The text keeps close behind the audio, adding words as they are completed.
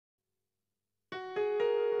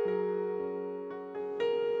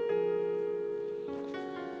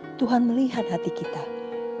Tuhan melihat hati kita.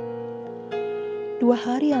 2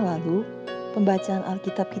 hari yang lalu, pembacaan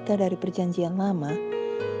Alkitab kita dari Perjanjian Lama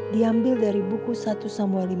diambil dari buku 1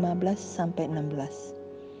 Samuel 15 sampai 16.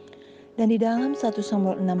 Dan di dalam 1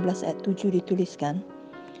 Samuel 16 ayat 7 dituliskan,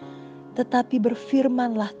 "Tetapi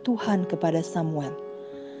berfirmanlah Tuhan kepada Samuel,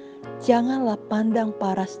 janganlah pandang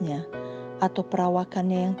parasnya atau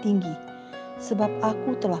perawakannya yang tinggi, sebab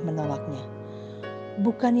aku telah menolaknya.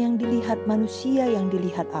 Bukan yang dilihat manusia yang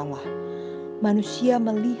dilihat Allah. Manusia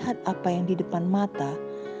melihat apa yang di depan mata,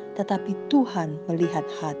 tetapi Tuhan melihat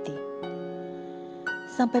hati."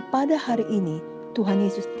 Sampai pada hari ini, Tuhan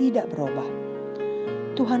Yesus tidak berubah.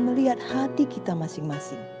 Tuhan melihat hati kita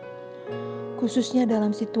masing-masing. Khususnya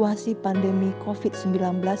dalam situasi pandemi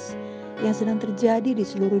COVID-19 yang sedang terjadi di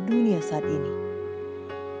seluruh dunia saat ini.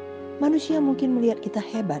 Manusia mungkin melihat kita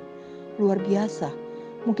hebat, luar biasa,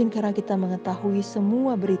 mungkin karena kita mengetahui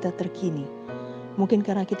semua berita terkini. Mungkin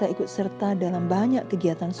karena kita ikut serta dalam banyak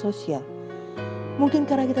kegiatan sosial. Mungkin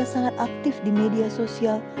karena kita sangat aktif di media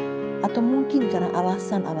sosial, atau mungkin karena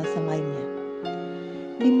alasan-alasan lainnya.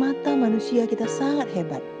 Di mata manusia kita sangat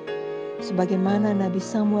hebat. Sebagaimana Nabi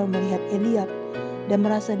Samuel melihat Eliab dan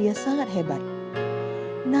merasa dia sangat hebat.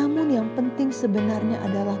 Namun yang penting sebenarnya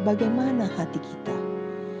adalah bagaimana hati kita.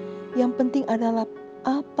 Yang penting adalah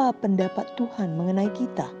apa pendapat Tuhan mengenai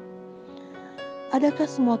kita. Adakah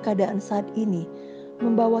semua keadaan saat ini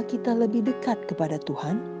membawa kita lebih dekat kepada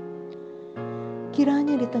Tuhan?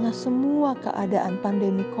 Kiranya di tengah semua keadaan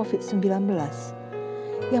pandemi COVID-19,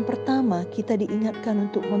 yang pertama kita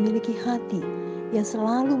diingatkan untuk memiliki hati yang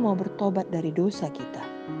selalu mau bertobat dari dosa kita.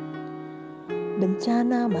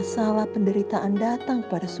 Bencana, masalah, penderitaan datang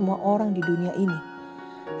kepada semua orang di dunia ini.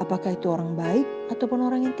 Apakah itu orang baik ataupun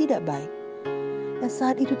orang yang tidak baik. Dan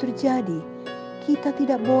saat itu terjadi, kita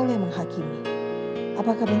tidak boleh menghakimi.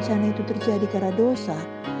 Apakah bencana itu terjadi karena dosa,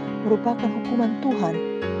 merupakan hukuman Tuhan,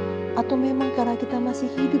 atau memang karena kita masih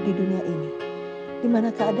hidup di dunia ini, di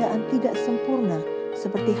mana keadaan tidak sempurna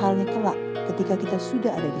seperti halnya kelak ketika kita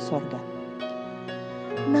sudah ada di sorga.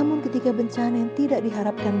 Namun ketika bencana yang tidak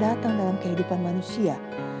diharapkan datang dalam kehidupan manusia,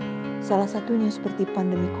 salah satunya seperti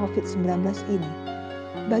pandemi COVID-19 ini,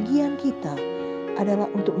 bagian kita adalah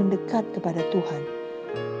untuk mendekat kepada Tuhan,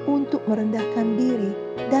 untuk merendahkan diri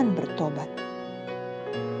dan bertobat.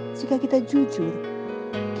 Jika kita jujur,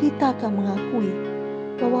 kita akan mengakui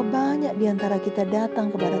bahwa banyak di antara kita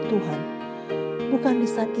datang kepada Tuhan bukan di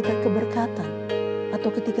saat kita keberkatan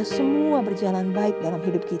atau ketika semua berjalan baik dalam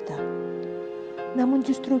hidup kita. Namun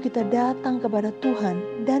justru kita datang kepada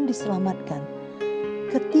Tuhan dan diselamatkan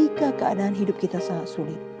ketika keadaan hidup kita sangat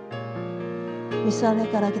sulit. Misalnya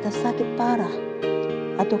karena kita sakit parah,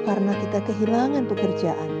 atau karena kita kehilangan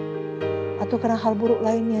pekerjaan, atau karena hal buruk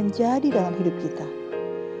lain yang jadi dalam hidup kita.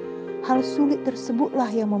 Hal sulit tersebutlah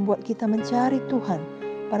yang membuat kita mencari Tuhan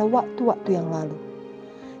pada waktu-waktu yang lalu.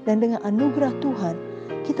 Dan dengan anugerah Tuhan,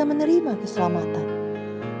 kita menerima keselamatan.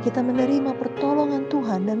 Kita menerima pertolongan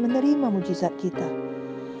Tuhan dan menerima mujizat kita.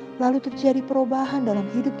 Lalu terjadi perubahan dalam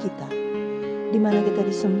hidup kita, di mana kita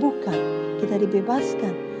disembuhkan, kita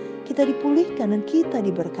dibebaskan, kita dipulihkan, dan kita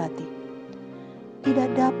diberkati.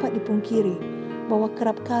 Tidak dapat dipungkiri bahwa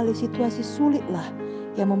kerap kali situasi sulitlah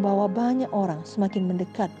yang membawa banyak orang semakin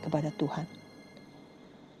mendekat kepada Tuhan.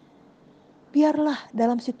 Biarlah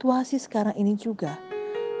dalam situasi sekarang ini juga,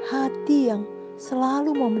 hati yang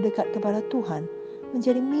selalu mau mendekat kepada Tuhan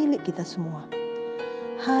menjadi milik kita semua.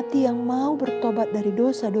 Hati yang mau bertobat dari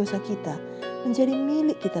dosa-dosa kita menjadi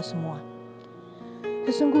milik kita semua.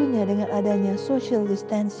 Sesungguhnya dengan adanya social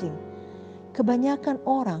distancing, kebanyakan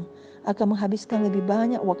orang akan menghabiskan lebih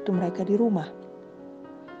banyak waktu mereka di rumah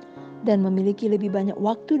dan memiliki lebih banyak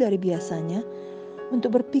waktu dari biasanya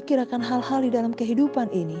untuk berpikir akan hal-hal di dalam kehidupan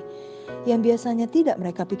ini yang biasanya tidak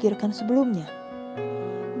mereka pikirkan sebelumnya.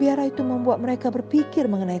 Biarlah itu membuat mereka berpikir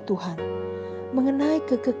mengenai Tuhan, mengenai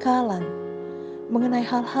kekekalan, mengenai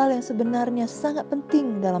hal-hal yang sebenarnya sangat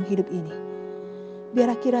penting dalam hidup ini.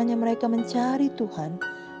 Biarlah kiranya mereka mencari Tuhan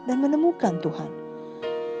dan menemukan Tuhan.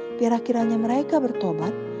 Biarlah kiranya mereka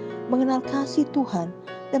bertobat, mengenal kasih Tuhan,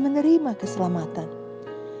 dan menerima keselamatan.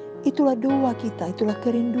 Itulah doa kita, itulah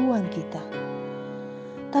kerinduan kita.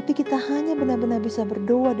 Tapi kita hanya benar-benar bisa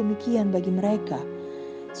berdoa demikian bagi mereka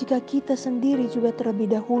jika kita sendiri juga terlebih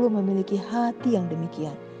dahulu memiliki hati yang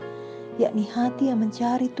demikian, yakni hati yang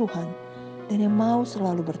mencari Tuhan dan yang mau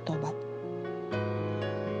selalu bertobat.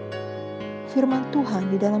 Firman Tuhan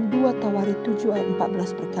di dalam 2 Tawarik 7 ayat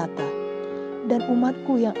 14 berkata, "Dan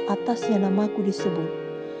umatku yang atasnya namaku disebut,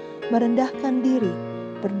 merendahkan diri,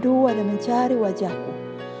 berdoa dan mencari wajahku,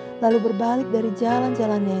 lalu berbalik dari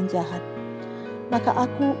jalan-jalannya yang jahat, maka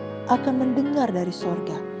aku akan mendengar dari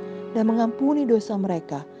sorga dan mengampuni dosa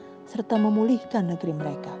mereka, serta memulihkan negeri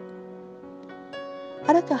mereka.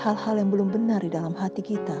 Adakah hal-hal yang belum benar di dalam hati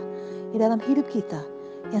kita, di dalam hidup kita,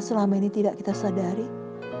 yang selama ini tidak kita sadari?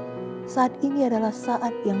 Saat ini adalah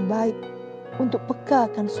saat yang baik untuk peka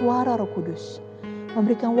akan suara Roh Kudus,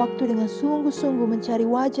 memberikan waktu dengan sungguh-sungguh mencari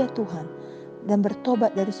wajah Tuhan, dan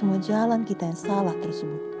bertobat dari semua jalan kita yang salah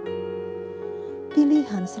tersebut.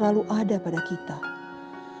 Pilihan selalu ada pada kita.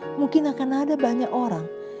 Mungkin akan ada banyak orang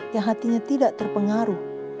yang hatinya tidak terpengaruh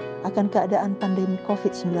akan keadaan pandemi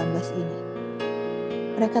COVID-19 ini.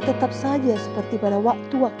 Mereka tetap saja seperti pada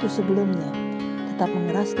waktu-waktu sebelumnya, tetap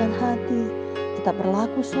mengeraskan hati, tetap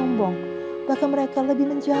berlaku sombong, bahkan mereka lebih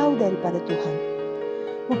menjauh daripada Tuhan.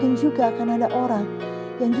 Mungkin juga akan ada orang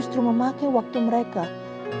yang justru memakai waktu mereka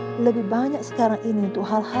lebih banyak sekarang ini untuk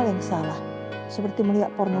hal-hal yang salah, seperti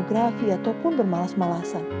melihat pornografi ataupun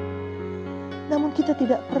bermalas-malasan. Namun kita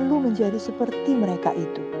tidak perlu menjadi seperti mereka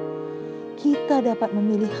itu. Kita dapat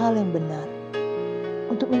memilih hal yang benar,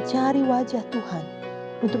 untuk mencari wajah Tuhan,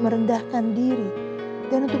 untuk merendahkan diri,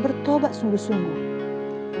 dan untuk bertobat sungguh-sungguh.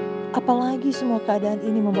 Apalagi semua keadaan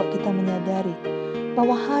ini membuat kita menyadari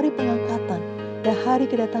bahwa hari pengangkatan dan hari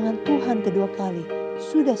kedatangan Tuhan kedua kali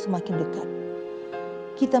sudah semakin dekat.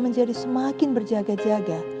 Kita menjadi semakin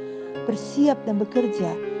berjaga-jaga, bersiap dan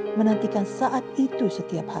bekerja menantikan saat itu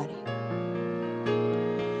setiap hari.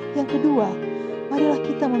 Yang kedua, marilah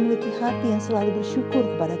kita memiliki hati yang selalu bersyukur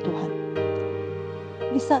kepada Tuhan.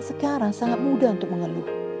 Di saat sekarang sangat mudah untuk mengeluh,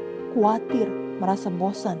 khawatir, merasa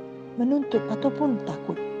bosan, menuntut ataupun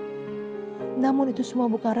takut. Namun itu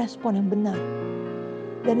semua bukan respon yang benar.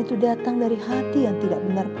 Dan itu datang dari hati yang tidak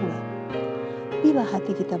benar pula. Bila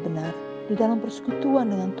hati kita benar di dalam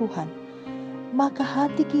persekutuan dengan Tuhan, maka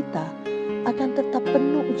hati kita akan tetap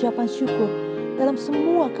penuh ucapan syukur dalam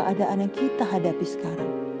semua keadaan yang kita hadapi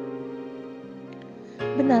sekarang.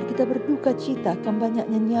 Benar, kita berduka cita akan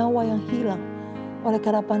banyaknya nyawa yang hilang oleh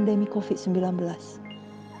karena pandemi COVID-19.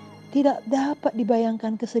 Tidak dapat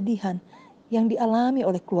dibayangkan kesedihan yang dialami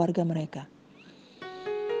oleh keluarga mereka.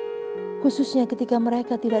 Khususnya ketika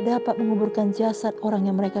mereka tidak dapat menguburkan jasad orang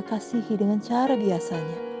yang mereka kasihi dengan cara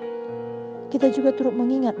biasanya. Kita juga turut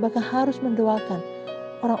mengingat bahkan harus mendoakan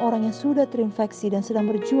orang-orang yang sudah terinfeksi dan sedang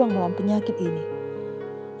berjuang melawan penyakit ini.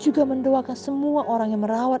 Juga mendoakan semua orang yang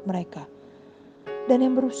merawat mereka dan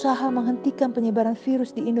yang berusaha menghentikan penyebaran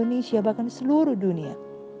virus di Indonesia bahkan di seluruh dunia.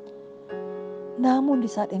 Namun di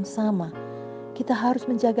saat yang sama, kita harus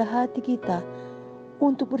menjaga hati kita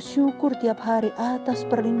untuk bersyukur tiap hari atas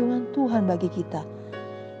perlindungan Tuhan bagi kita,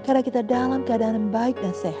 karena kita dalam keadaan yang baik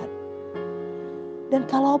dan sehat. Dan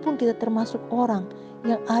kalaupun kita termasuk orang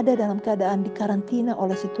yang ada dalam keadaan dikarantina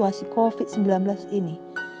oleh situasi COVID-19 ini,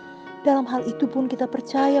 dalam hal itu pun kita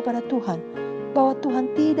percaya pada Tuhan, bahwa Tuhan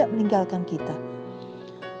tidak meninggalkan kita.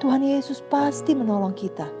 Tuhan Yesus pasti menolong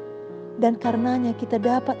kita, dan karenanya kita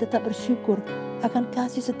dapat tetap bersyukur akan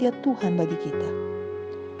kasih setia Tuhan bagi kita.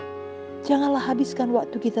 Janganlah habiskan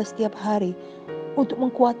waktu kita setiap hari untuk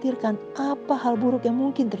mengkhawatirkan apa hal buruk yang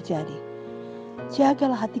mungkin terjadi.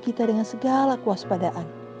 Jagalah hati kita dengan segala kewaspadaan.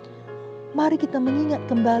 Mari kita mengingat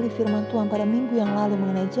kembali firman Tuhan pada minggu yang lalu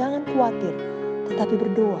mengenai jangan khawatir, tetapi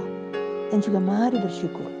berdoa, dan juga mari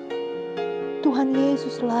bersyukur. Tuhan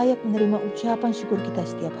Yesus layak menerima ucapan syukur kita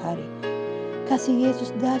setiap hari. Kasih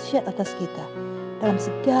Yesus dahsyat atas kita. Dalam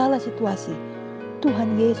segala situasi,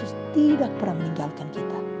 Tuhan Yesus tidak pernah meninggalkan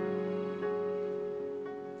kita.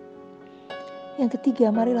 Yang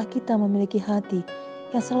ketiga, marilah kita memiliki hati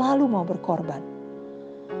yang selalu mau berkorban.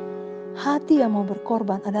 Hati yang mau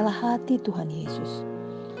berkorban adalah hati Tuhan Yesus.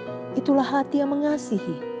 Itulah hati yang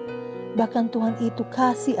mengasihi. Bahkan Tuhan itu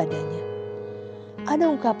kasih adanya. Ada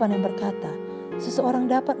ungkapan yang berkata, seseorang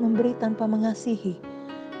dapat memberi tanpa mengasihi,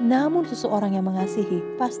 namun seseorang yang mengasihi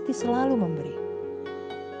pasti selalu memberi.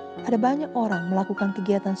 Ada banyak orang melakukan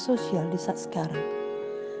kegiatan sosial di saat sekarang,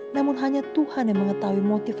 namun hanya Tuhan yang mengetahui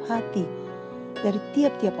motif hati dari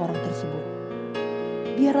tiap-tiap orang tersebut.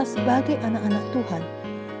 Biarlah sebagai anak-anak Tuhan,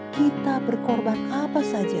 kita berkorban apa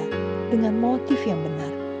saja dengan motif yang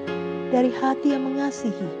benar, dari hati yang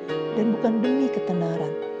mengasihi dan bukan demi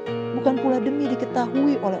ketenaran, bukan pula demi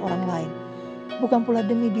diketahui oleh orang lain, bukan pula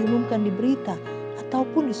demi diumumkan di berita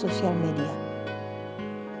ataupun di sosial media.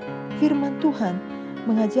 Firman Tuhan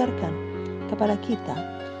mengajarkan kepada kita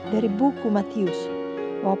dari buku Matius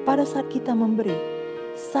bahwa pada saat kita memberi,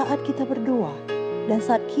 saat kita berdoa, dan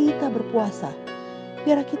saat kita berpuasa,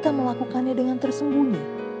 biarlah kita melakukannya dengan tersembunyi.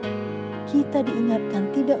 Kita diingatkan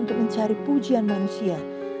tidak untuk mencari pujian manusia,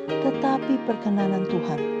 tetapi perkenanan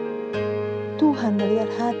Tuhan. Tuhan melihat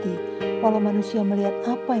hati, walau manusia melihat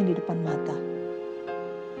apa yang di depan mata.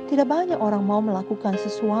 Tidak banyak orang mau melakukan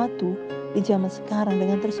sesuatu di zaman sekarang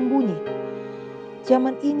dengan tersembunyi.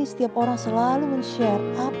 Zaman ini setiap orang selalu men-share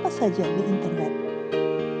apa saja di internet.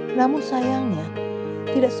 Namun sayangnya,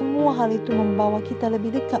 tidak semua hal itu membawa kita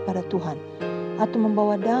lebih dekat pada Tuhan, atau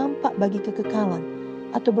membawa dampak bagi kekekalan,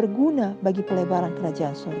 atau berguna bagi pelebaran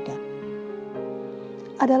kerajaan surga.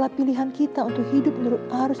 Adalah pilihan kita untuk hidup menurut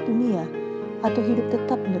arus dunia, atau hidup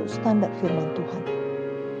tetap menurut standar firman Tuhan.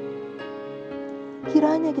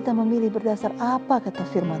 Kiranya kita memilih berdasar apa kata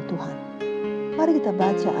firman Tuhan. Mari kita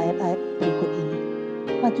baca ayat-ayat berikut ini.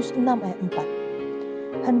 Matius 6 ayat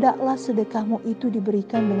 4. Hendaklah sedekahmu itu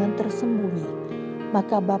diberikan dengan tersembunyi,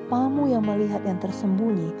 maka Bapamu yang melihat yang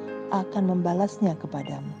tersembunyi akan membalasnya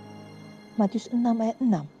kepadamu. Matius 6 ayat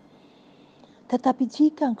 6. Tetapi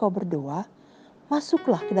jika engkau berdoa,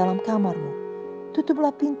 masuklah ke dalam kamarmu,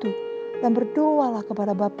 tutuplah pintu, dan berdoalah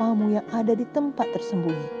kepada Bapamu yang ada di tempat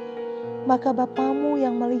tersembunyi. Maka Bapamu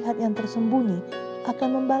yang melihat yang tersembunyi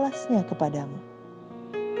akan membalasnya kepadamu.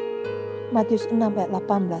 Matius 6 ayat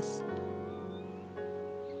 18.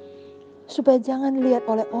 Supaya jangan dilihat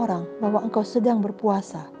oleh orang bahwa engkau sedang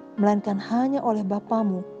berpuasa, melainkan hanya oleh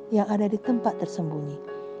Bapamu yang ada di tempat tersembunyi.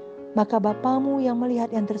 Maka Bapamu yang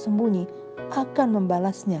melihat yang tersembunyi akan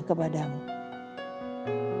membalasnya kepadamu.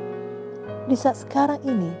 Di saat sekarang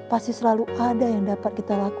ini, pasti selalu ada yang dapat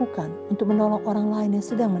kita lakukan untuk menolong orang lain yang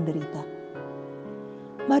sedang menderita.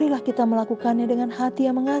 Marilah kita melakukannya dengan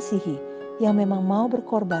hati yang mengasihi, yang memang mau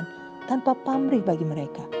berkorban tanpa pamrih bagi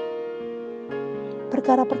mereka.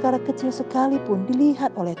 Perkara-perkara kecil sekalipun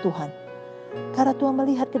dilihat oleh Tuhan, karena Tuhan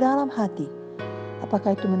melihat ke dalam hati.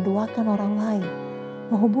 Apakah itu mendoakan orang lain,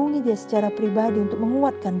 menghubungi dia secara pribadi untuk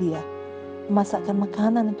menguatkan dia, memasakkan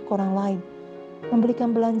makanan untuk orang lain,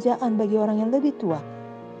 memberikan belanjaan bagi orang yang lebih tua,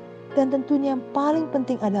 dan tentunya yang paling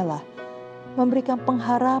penting adalah memberikan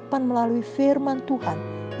pengharapan melalui firman Tuhan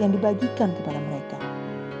yang dibagikan kepada mereka.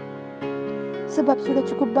 Sebab sudah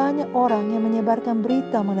cukup banyak orang yang menyebarkan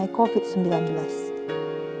berita mengenai COVID-19.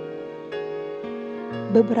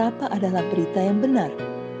 Beberapa adalah berita yang benar,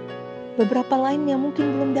 beberapa lain yang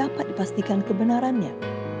mungkin belum dapat dipastikan kebenarannya.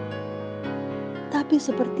 Tapi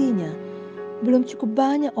sepertinya belum cukup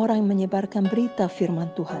banyak orang yang menyebarkan berita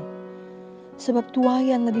firman Tuhan. Sebab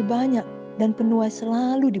tuaian lebih banyak dan penuai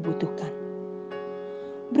selalu dibutuhkan.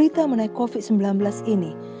 Berita mengenai COVID-19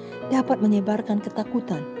 ini dapat menyebarkan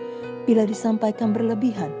ketakutan bila disampaikan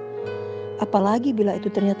berlebihan, apalagi bila itu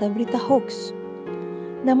ternyata berita hoax.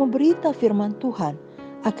 Namun berita firman Tuhan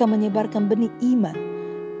akan menyebarkan benih iman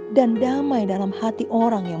dan damai dalam hati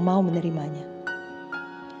orang yang mau menerimanya.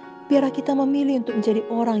 Biarlah kita memilih untuk menjadi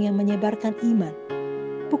orang yang menyebarkan iman,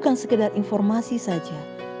 bukan sekedar informasi saja,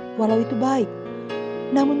 walau itu baik.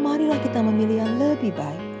 Namun marilah kita memilih yang lebih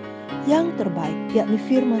baik, yang terbaik, yakni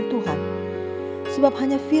firman Tuhan. Sebab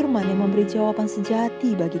hanya firman yang memberi jawaban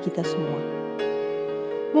sejati bagi kita semua.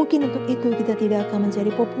 Mungkin untuk itu kita tidak akan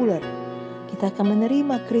menjadi populer, kita akan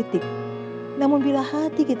menerima kritik. Namun bila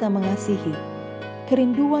hati kita mengasihi,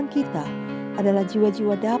 kerinduan kita adalah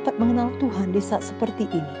jiwa-jiwa dapat mengenal Tuhan di saat seperti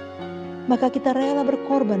ini, maka kita rela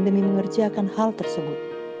berkorban demi mengerjakan hal tersebut.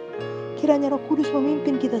 Kiranya Roh Kudus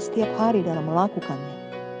memimpin kita setiap hari dalam melakukannya.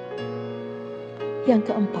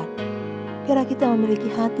 Yang keempat, biarlah kita memiliki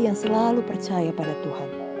hati yang selalu percaya pada Tuhan.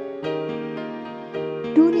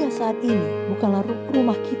 Dunia saat ini bukanlah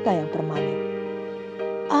rumah kita yang permanen.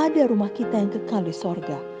 Ada rumah kita yang kekal di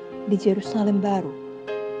sorga, di Yerusalem baru.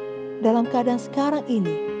 Dalam keadaan sekarang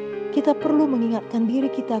ini, kita perlu mengingatkan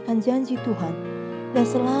diri kita akan janji Tuhan dan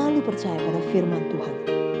selalu percaya pada firman Tuhan.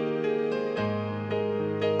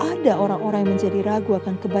 Ada orang-orang yang menjadi ragu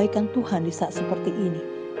akan kebaikan Tuhan di saat seperti ini.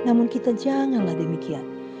 Namun kita janganlah demikian.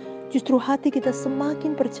 Justru hati kita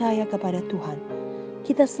semakin percaya kepada Tuhan.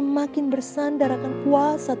 Kita semakin bersandar akan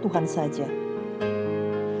kuasa Tuhan saja.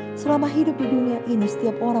 Selama hidup di dunia ini,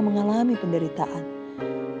 setiap orang mengalami penderitaan.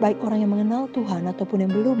 Baik orang yang mengenal Tuhan ataupun yang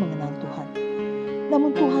belum mengenal Tuhan.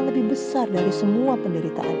 Namun Tuhan lebih besar dari semua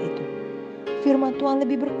penderitaan itu. Firman Tuhan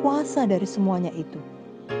lebih berkuasa dari semuanya itu.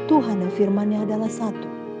 Tuhan dan firman-Nya adalah satu.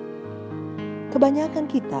 Kebanyakan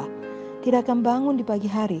kita tidak akan bangun di pagi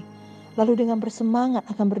hari, lalu dengan bersemangat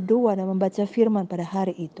akan berdoa dan membaca firman pada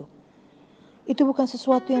hari itu. Itu bukan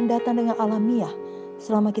sesuatu yang datang dengan alamiah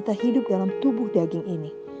selama kita hidup dalam tubuh daging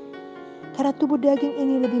ini. Karena tubuh daging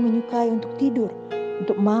ini lebih menyukai untuk tidur,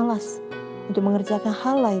 untuk malas, untuk mengerjakan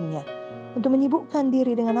hal lainnya, untuk menyibukkan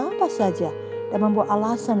diri dengan apa saja, dan membuat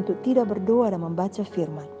alasan untuk tidak berdoa dan membaca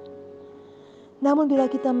firman. Namun bila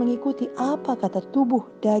kita mengikuti apa kata tubuh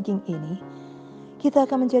daging ini, kita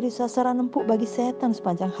akan menjadi sasaran empuk bagi setan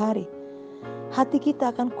sepanjang hari. Hati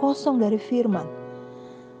kita akan kosong dari firman,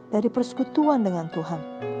 dari persekutuan dengan Tuhan.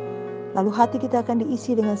 Lalu hati kita akan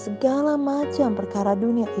diisi dengan segala macam perkara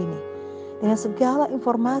dunia ini, dengan segala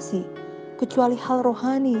informasi, kecuali hal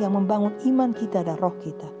rohani yang membangun iman kita dan roh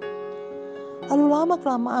kita. Lalu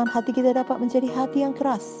lama-kelamaan hati kita dapat menjadi hati yang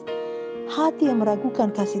keras, hati yang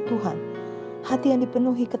meragukan kasih Tuhan, hati yang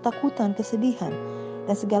dipenuhi ketakutan, kesedihan,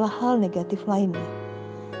 dan segala hal negatif lainnya.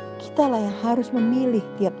 Kitalah yang harus memilih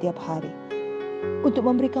tiap-tiap hari untuk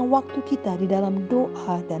memberikan waktu kita di dalam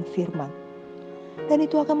doa dan firman. Dan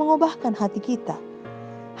itu akan mengubahkan hati kita.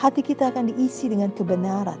 Hati kita akan diisi dengan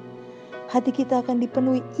kebenaran. Hati kita akan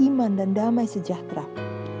dipenuhi iman dan damai sejahtera.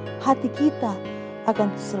 Hati kita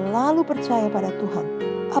akan selalu percaya pada Tuhan,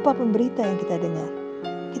 apapun berita yang kita dengar.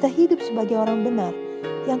 Kita hidup sebagai orang benar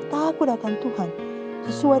yang takut akan Tuhan,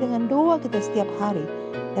 sesuai dengan doa kita setiap hari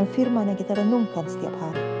dan firman yang kita renungkan setiap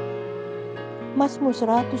hari. Mazmur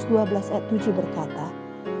 112 ayat 7 berkata,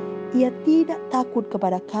 ia tidak takut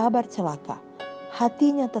kepada kabar celaka,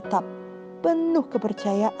 hatinya tetap penuh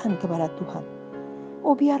kepercayaan kepada Tuhan.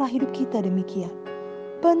 Oh, biarlah hidup kita demikian,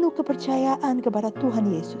 penuh kepercayaan kepada Tuhan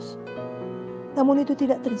Yesus. Namun itu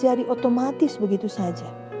tidak terjadi otomatis begitu saja.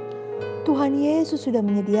 Tuhan Yesus sudah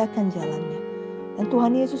menyediakan jalannya, dan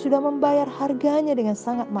Tuhan Yesus sudah membayar harganya dengan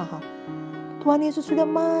sangat mahal. Tuhan Yesus sudah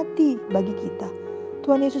mati bagi kita.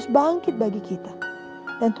 Tuhan Yesus bangkit bagi kita.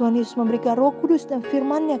 Dan Tuhan Yesus memberikan Roh Kudus dan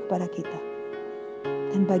firman-Nya kepada kita.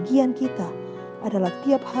 Dan bagian kita adalah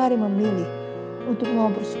tiap hari memilih untuk mau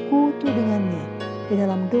bersekutu dengan-Nya di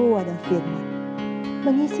dalam doa dan firman.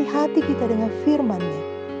 Mengisi hati kita dengan firman-Nya,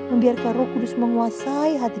 membiarkan Roh Kudus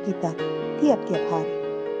menguasai hati kita tiap-tiap hari.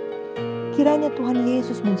 Kiranya Tuhan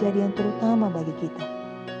Yesus menjadi yang terutama bagi kita.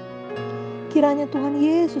 Kiranya Tuhan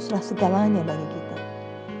Yesuslah segalanya bagi kita.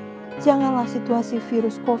 Janganlah situasi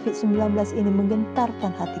virus COVID-19 ini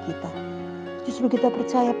menggentarkan hati kita. Justru kita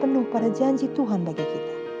percaya penuh pada janji Tuhan bagi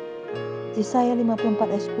kita. Yesaya 54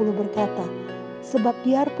 ayat 10 berkata, sebab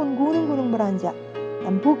biarpun gunung-gunung beranjak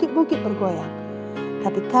dan bukit-bukit bergoyang,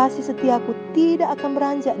 tapi kasih setiaku tidak akan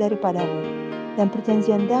beranjak daripadamu, dan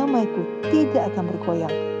perjanjian damaiku tidak akan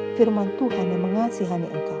bergoyang, firman Tuhan yang mengasihani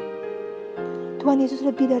engkau. Tuhan Yesus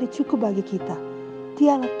lebih dari cukup bagi kita.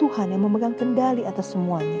 Dialah Tuhan yang memegang kendali atas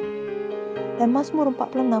semuanya. Dan Mazmur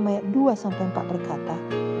 46 ayat 2-4 berkata,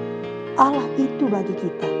 Allah itu bagi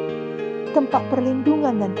kita tempat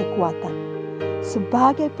perlindungan dan kekuatan,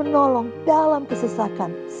 sebagai penolong dalam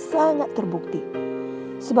kesesakan sangat terbukti.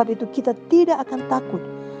 Sebab itu kita tidak akan takut,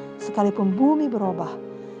 sekalipun bumi berubah,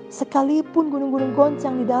 sekalipun gunung-gunung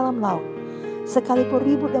goncang di dalam laut, sekalipun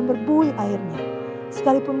ribut dan berbuih airnya,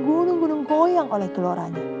 sekalipun gunung-gunung goyang oleh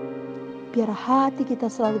geloranya. Biar hati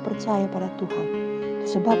kita selalu percaya pada Tuhan.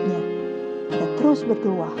 Sebabnya kita terus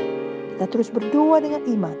berdoa dengan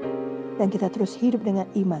iman, dan kita terus hidup dengan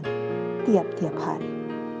iman tiap-tiap hari.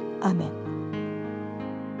 Amin.